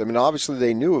this. I mean, obviously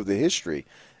they knew of the history,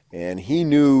 and he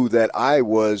knew that I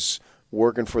was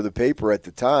working for the paper at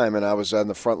the time, and I was on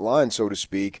the front line, so to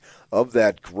speak, of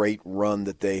that great run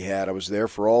that they had. I was there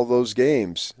for all those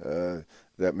games that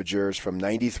Majerus from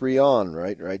 93 on,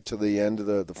 right to the end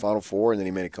of the Final Four, and then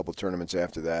he made a couple tournaments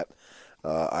after that.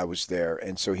 I was there,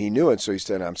 and so he knew it. So he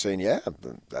said, I'm saying,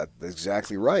 that's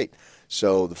exactly right.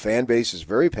 So the fan base is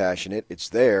very passionate. It's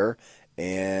there,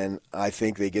 and I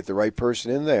think they get the right person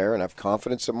in there, and I have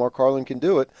confidence that Mark Harlan can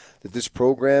do it, that this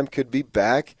program could be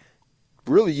back.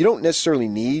 Really, you don't necessarily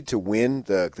need to win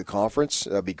the conference.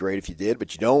 That would be great if you did,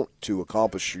 but you don't to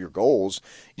accomplish your goals.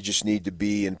 You just need to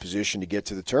be in position to get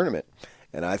to the tournament.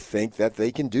 And I think that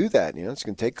they can do that. It's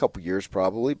going to take a couple years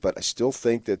probably, but I still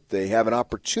think that they have an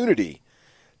opportunity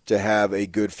to have a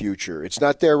good future. It's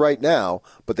not there right now,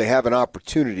 but they have an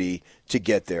opportunity to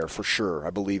get there for sure.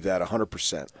 I believe that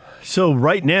 100%. So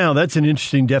right now, that's an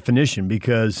interesting definition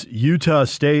because Utah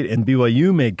State and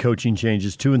BYU made coaching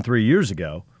changes 2 and 3 years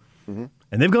ago.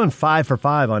 And they've gone 5 for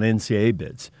 5 on NCAA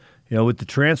bids. With the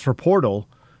transfer portal,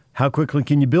 how quickly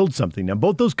can you build something? Now,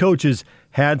 both those coaches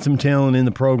had some talent in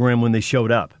the program when they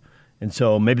showed up. And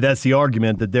so maybe that's the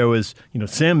argument that there was,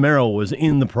 Sam Merrill was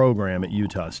in the program at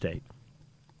Utah State.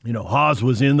 Haas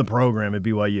was in the program at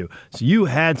BYU. So you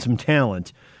had some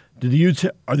talent. Are the Utes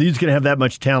going to have that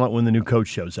much talent when the new coach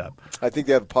shows up? I think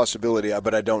they have a possibility,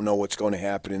 but I don't know what's going to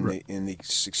happen in the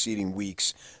succeeding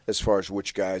weeks as far as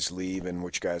which guys leave and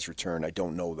which guys return. I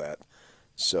don't know that.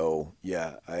 So,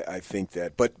 I think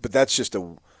that. But that's just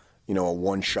a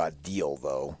one-shot deal,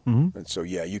 though. And so,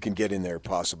 you can get in there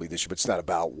possibly this year, but it's not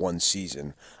about one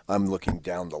season. I'm looking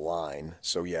down the line.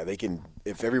 So, they can –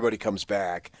 if everybody comes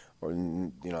back – or,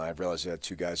 I realize that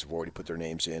 2 guys have already put their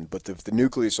names in. But if the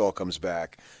nucleus all comes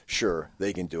back, sure,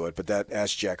 they can do it. But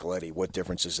ask Giacoletti, what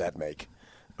difference does that make?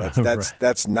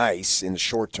 That's nice in the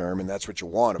short term, and that's what you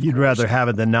want. You'd rather have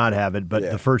it than not have it, but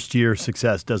the first year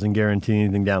success doesn't guarantee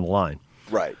anything down the line.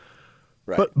 Right.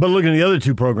 But looking at the other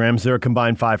 2 programs, they're a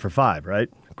combined 5 for 5, right?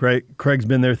 Craig's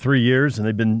been there 3 years, and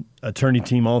they've been a tourney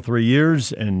team all 3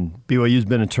 years, and BYU's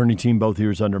been a tourney team both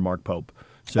years under Mark Pope.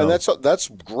 So, and that's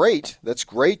great. That's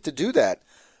great to do that.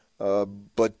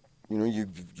 But you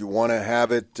want to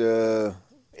have it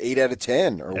 8 out of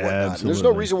 10 or whatnot. There's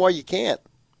no reason why you can't.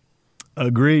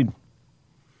 Agreed.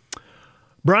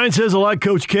 Brian says, I like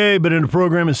Coach K, but in a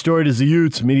program as storied as the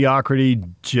Utes, mediocrity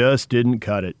just didn't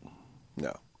cut it.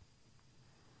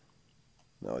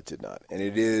 No, it did not. And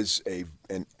it is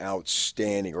an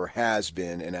outstanding, or has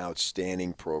been an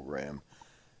outstanding program.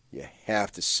 You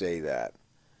have to say that.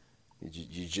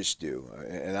 You just do.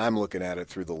 And I'm looking at it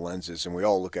through the lenses, and we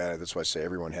all look at it. That's why I say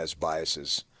everyone has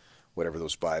biases, whatever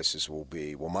those biases will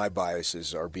be. Well, my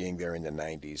biases are being there in the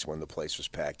 90s when the place was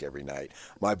packed every night.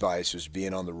 My bias was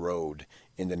being on the road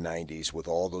in the 90s with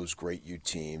all those great U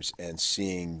teams and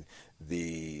seeing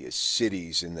the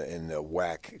cities in the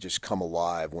WAC just come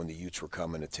alive when the Utes were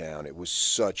coming to town. It was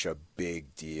such a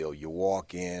big deal. You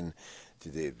walk in to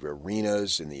the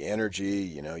arenas and the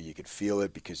energy, you could feel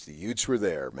it because the Utes were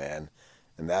there, man.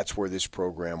 And that's where this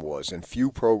program was. And few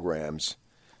programs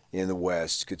in the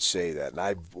West could say that. And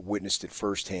I've witnessed it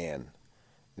firsthand.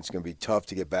 It's going to be tough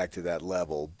to get back to that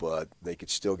level, but they could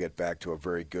still get back to a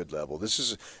very good level.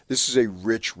 This is a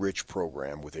rich, rich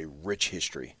program with a rich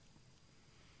history.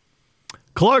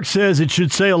 Clark says it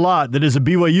should say a lot that as a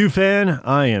BYU fan,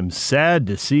 I am sad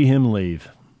to see him leave.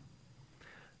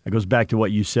 That goes back to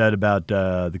what you said about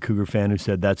the Cougar fan who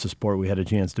said that's a sport we had a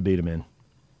chance to beat him in.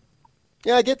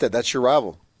 Yeah, I get that. That's your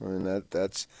rival. I mean,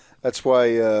 that's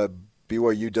why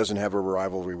BYU doesn't have a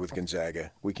rivalry with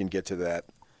Gonzaga. We can get to that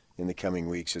in the coming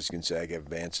weeks as Gonzaga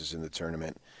advances in the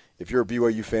tournament. If you're a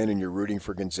BYU fan and you're rooting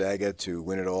for Gonzaga to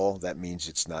win it all, that means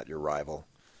it's not your rival.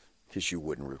 Because you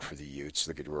wouldn't root for the Utes.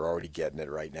 Look, we're already getting it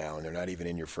right now, and they're not even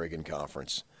in your friggin'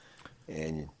 conference.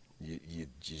 And you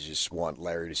just want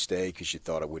Larry to stay because you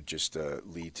thought it would just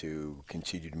lead to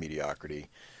continued mediocrity.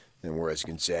 And whereas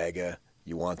Gonzaga,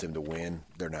 you want them to win,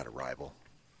 they're not a rival.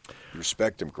 You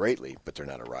respect them greatly, but they're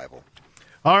not a rival.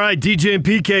 All right, DJ and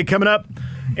PK coming up.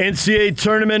 NCAA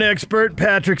tournament expert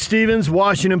Patrick Stevens,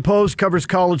 Washington Post, covers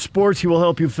college sports. He will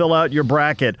help you fill out your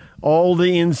bracket. All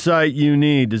the insight you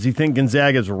need. Does he think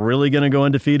Gonzaga is really going to go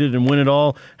undefeated and win it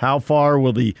all? How far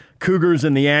will the Cougars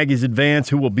and the Aggies advance?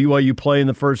 Who will BYU play in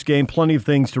the first game? Plenty of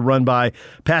things to run by.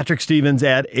 Patrick Stevens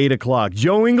at 8 o'clock.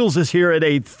 Joe Ingles is here at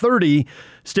 8:30.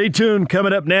 Stay tuned.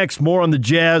 Coming up next, more on the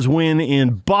Jazz win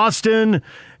in Boston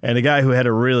and a guy who had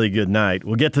a really good night.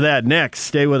 We'll get to that next.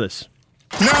 Stay with us.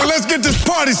 Now let's get this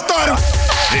party started.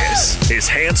 This is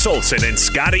Hans Olsen and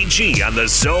Scotty G on the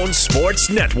Zone Sports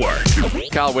Network.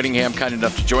 Kyle Whittingham, kind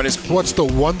enough to join us. What's the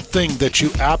one thing that you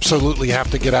absolutely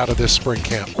have to get out of this spring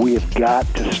camp? We have got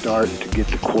to start to get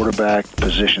the quarterback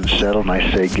position settled, and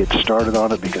I say get started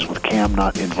on it because with Cam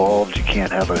not involved, you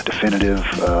can't have a definitive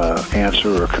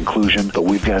answer or conclusion. But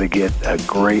we've got to get a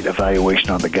great evaluation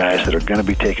on the guys that are going to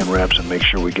be taking reps and make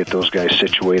sure we get those guys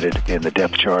situated in the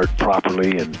depth chart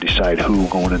properly and decide who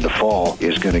going into fall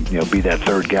is going to be that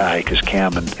third guy, because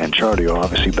Cam and Charlie will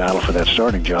obviously battle for that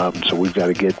starting job, and so we've got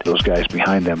to get those guys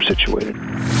behind them situated.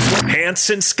 Hans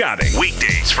and Scotty,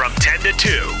 weekdays from 10 to 2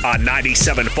 on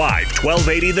 97.5,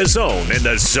 1280 The Zone and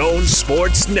the Zone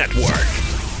Sports Network.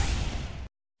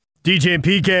 DJ and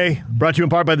PK, brought to you in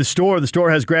part by The Store. The Store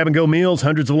has grab-and-go meals,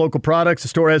 hundreds of local products. The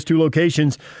Store has 2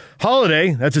 locations.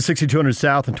 Holiday, that's at 6200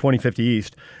 South and 2050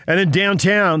 East. And then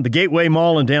downtown, the Gateway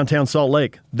Mall in downtown Salt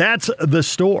Lake. That's The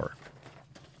Store.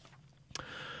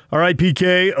 All right,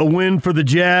 PK, a win for the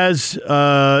Jazz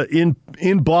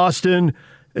in Boston.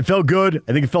 It felt good.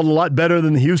 I think it felt a lot better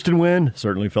than the Houston win.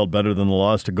 Certainly felt better than the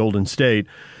loss to Golden State.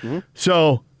 Mm-hmm.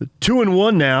 So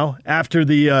 2-1 now after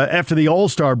the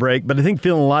All-Star break, but I think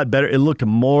feeling a lot better. It looked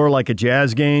more like a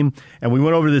Jazz game, and we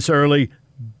went over this early.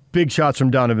 Big shots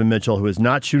from Donovan Mitchell, who is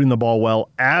not shooting the ball well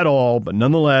at all, but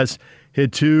nonetheless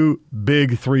hit 2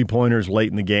 big three-pointers late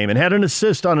in the game and had an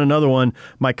assist on another one.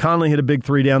 Mike Conley hit a big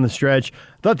 3 down the stretch.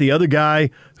 I thought the other guy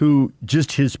who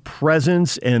just his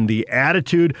presence and the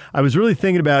attitude, I was really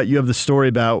thinking about, you have the story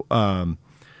about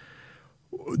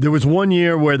there was one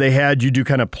year where they had you do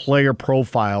kind of player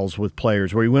profiles with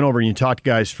players where you went over and you talked to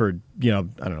guys for,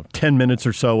 10 minutes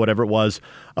or so, whatever it was,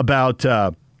 about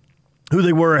who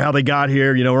they were, how they got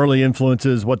here, early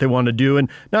influences, what they wanted to do, and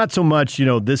not so much,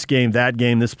 this game,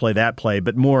 this play, that play,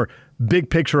 but more big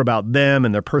picture about them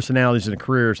and their personalities and their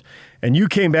careers. And you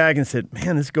came back and said,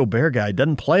 man, this Gobert guy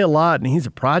doesn't play a lot, and he's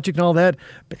a project and all that,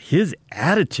 but his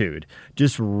attitude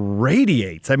just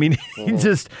radiates. I mean,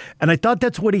 and I thought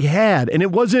that's what he had. And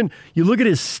it wasn't, you look at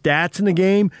his stats in the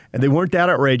game, and they weren't that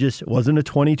outrageous. It wasn't a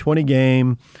 20-20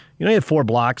 game. You know, he had 4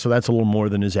 blocks, so that's a little more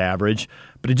than his average.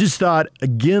 But I just thought,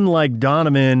 again, like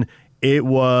Donovan, it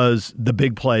was the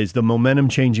big plays, the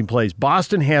momentum-changing plays.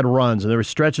 Boston had runs, and there were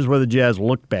stretches where the Jazz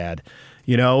looked bad,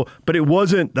 but it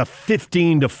wasn't the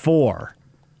 15-4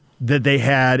 that they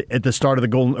had at the start of the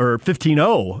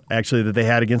 15-0, actually, that they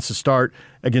had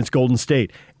against Golden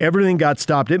State. Everything got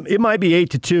stopped. It might be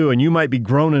 8-2, and you might be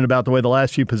groaning about the way the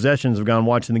last few possessions have gone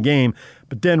watching the game,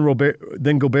 but then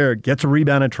Gobert gets a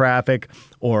rebound in traffic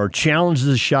or challenges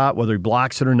a shot, whether he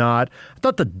blocks it or not. I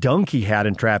thought the dunk he had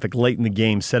in traffic late in the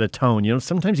game set a tone.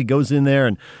 Sometimes he goes in there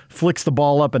and flicks the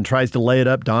ball up and tries to lay it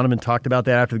up. Donovan talked about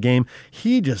that after the game.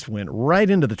 He just went right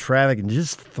into the traffic and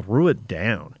just threw it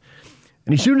down.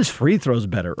 And he's shooting his free throws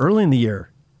better early in the year.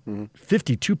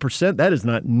 52%, that is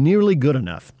not nearly good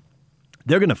enough.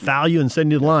 They're going to foul you and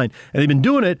send you to the line. And they've been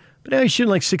doing it, but now he's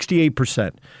shooting like 68%.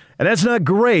 And that's not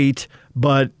great,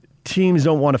 but teams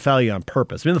don't want to foul you on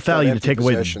purpose. I mean, they'll foul you to take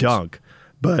away the dunk.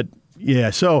 But,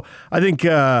 yeah, so I think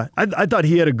I thought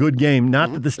he had a good game.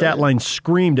 Not that the stat line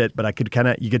screamed it, but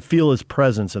you could feel his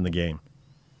presence in the game.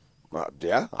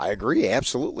 Yeah, I agree.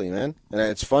 Absolutely, man. And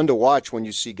it's fun to watch when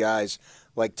you see guys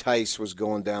like Tice was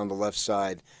going down the left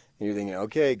side, and you're thinking,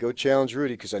 okay, go challenge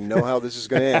Rudy because I know how this is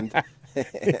going to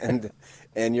end.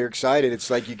 and you're excited. It's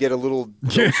like you get a little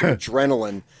dose of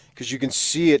adrenaline because you can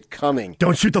see it coming.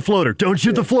 Don't shoot the floater. Don't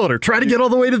shoot the floater. Try to get all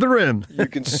the way to the rim. You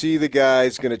can see the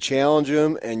guy's going to challenge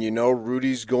him, and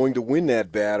Rudy's going to win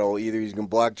that battle. Either he's going to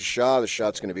block the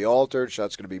shot's going to be altered, the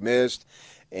shot's going to be missed.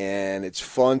 And it's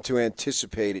fun to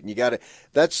anticipate it. And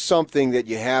that's something that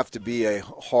you have to be a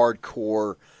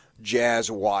hardcore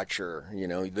Jazz watcher.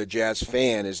 The Jazz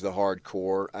fan is the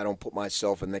hardcore. I don't put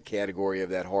myself in the category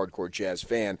of that hardcore Jazz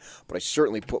fan, but I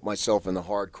certainly put myself in the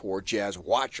hardcore Jazz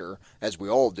watcher, as we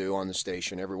all do on the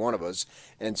station, every one of us.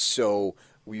 And so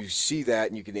you see that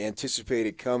and you can anticipate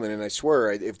it coming. And I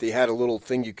swear, if they had a little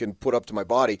thing you can put up to my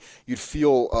body, you'd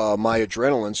feel my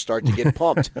adrenaline start to get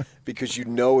pumped because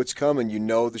it's coming.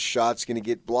 The shot's going to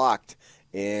get blocked.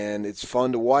 And it's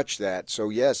fun to watch that. So,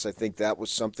 yes, I think that was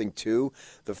something, too.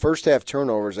 The first half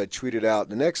turnovers, I tweeted out,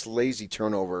 the next lazy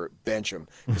turnover, bench them.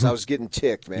 Because I was getting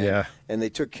ticked, man. Yeah. And they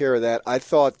took care of that. I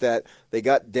thought that they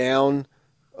got down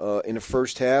in the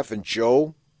first half, and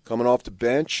Joe, coming off the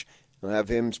bench, I'll have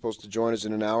him supposed to join us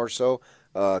in an hour or so,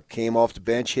 came off the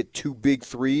bench, hit 2 big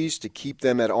threes to keep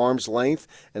them at arm's length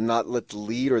and not let the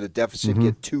lead or the deficit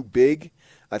get too big.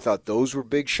 I thought those were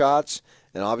big shots.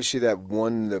 And obviously that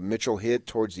one that Mitchell hit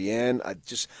towards the end, I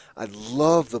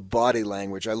love the body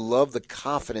language. I love the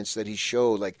confidence that he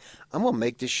showed. Like, I'm going to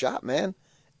make this shot, man.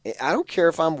 I don't care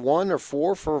if I'm 1 or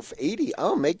 4 for 80. I'm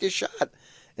going to make this shot.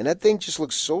 And that thing just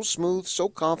looks so smooth, so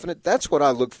confident. That's what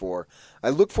I look for. I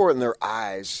look for it in their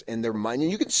eyes and their mind. And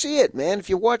you can see it, man. If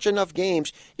you watch enough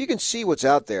games, you can see what's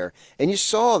out there. And you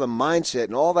saw the mindset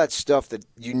and all that stuff that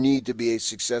you need to be a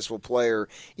successful player,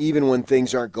 even when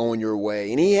things aren't going your way.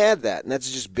 And he had that, and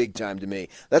that's just big time to me.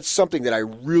 That's something that I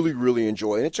really, really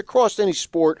enjoy. And it's across any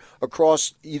sport,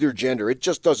 across either gender. It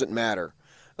just doesn't matter.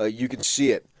 You can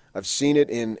see it. I've seen it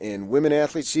in women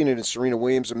athletes, seen it in Serena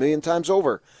Williams a million times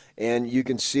over. And you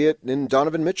can see it in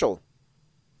Donovan Mitchell.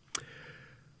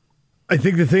 I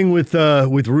think the thing with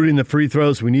Rudy and the free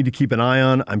throws we need to keep an eye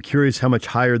on, I'm curious how much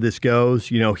higher this goes.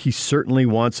 He certainly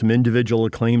wants some individual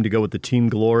acclaim to go with the team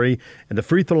glory. And the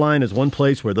free throw line is one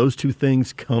place where those two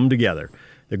things come together.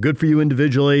 They're good for you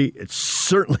individually. It's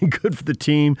certainly good for the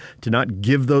team to not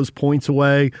give those points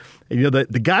away. And,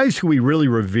 the guys who we really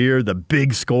revere, the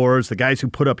big scorers, the guys who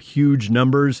put up huge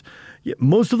numbers,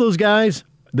 most of those guys,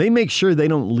 they make sure they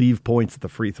don't leave points at the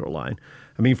free throw line.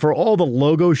 I mean, for all the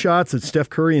logo shots that Steph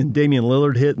Curry and Damian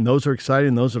Lillard hit, and those are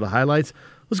exciting, those are the highlights,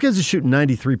 those guys are shooting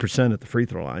 93% at the free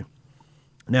throw line.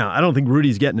 Now, I don't think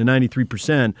Rudy's getting to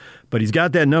 93%, but he's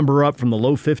got that number up from the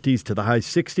low 50s to the high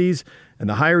 60s, and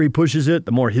the higher he pushes it,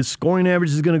 the more his scoring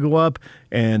average is going to go up,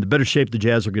 and the better shape the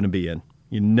Jazz are going to be in.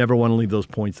 You never want to leave those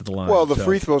points at the line. Well, the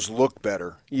free throws look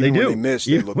better. Even they do. When they miss,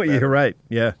 they look better. You're right,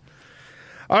 yeah.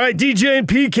 All right, DJ and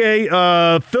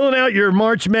PK, filling out your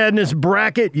March Madness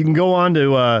bracket. You can go on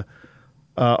to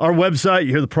our website.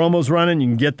 You hear the promos running. You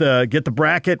can get the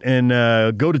bracket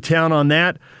and go to town on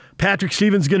that. Patrick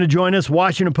Stevens is going to join us,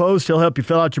 Washington Post. He'll help you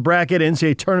fill out your bracket,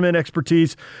 NCAA tournament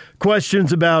expertise,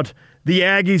 questions about the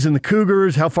Aggies and the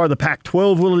Cougars, how far the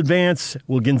Pac-12 will advance.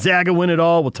 Will Gonzaga win it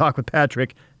all? We'll talk with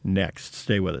Patrick next.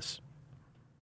 Stay with us.